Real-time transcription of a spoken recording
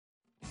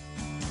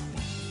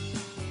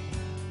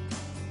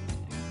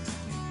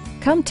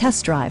Come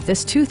test drive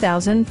this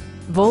 2000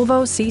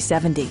 Volvo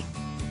C70.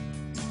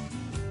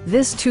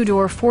 This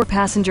two-door,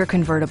 four-passenger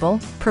convertible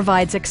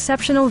provides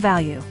exceptional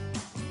value.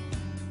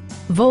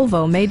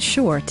 Volvo made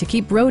sure to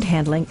keep road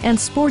handling and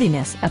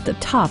sportiness at the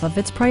top of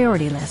its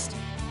priority list.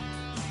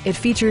 It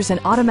features an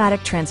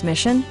automatic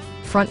transmission,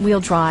 front-wheel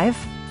drive,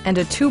 and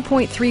a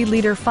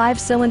 2.3-liter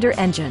five-cylinder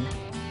engine.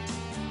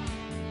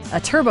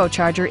 A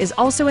turbocharger is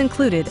also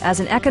included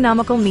as an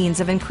economical means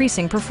of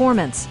increasing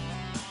performance.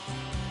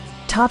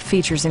 Top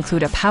features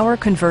include a power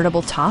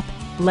convertible top,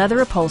 leather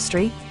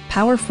upholstery,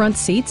 power front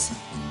seats,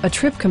 a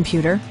trip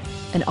computer,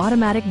 an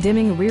automatic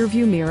dimming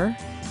rearview mirror,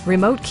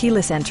 remote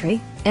keyless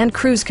entry, and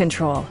cruise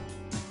control.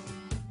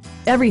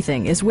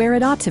 Everything is where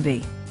it ought to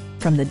be,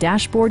 from the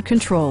dashboard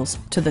controls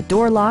to the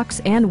door locks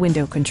and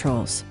window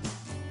controls.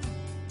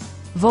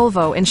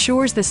 Volvo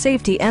ensures the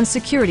safety and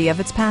security of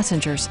its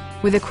passengers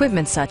with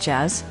equipment such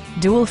as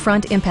dual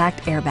front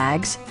impact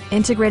airbags,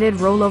 integrated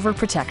rollover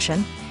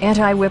protection,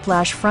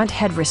 anti-whiplash front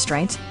head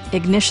restraints,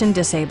 ignition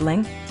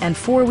disabling, and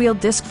four-wheel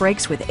disc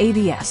brakes with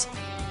ABS.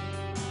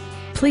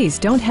 Please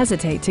don't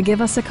hesitate to give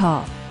us a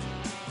call.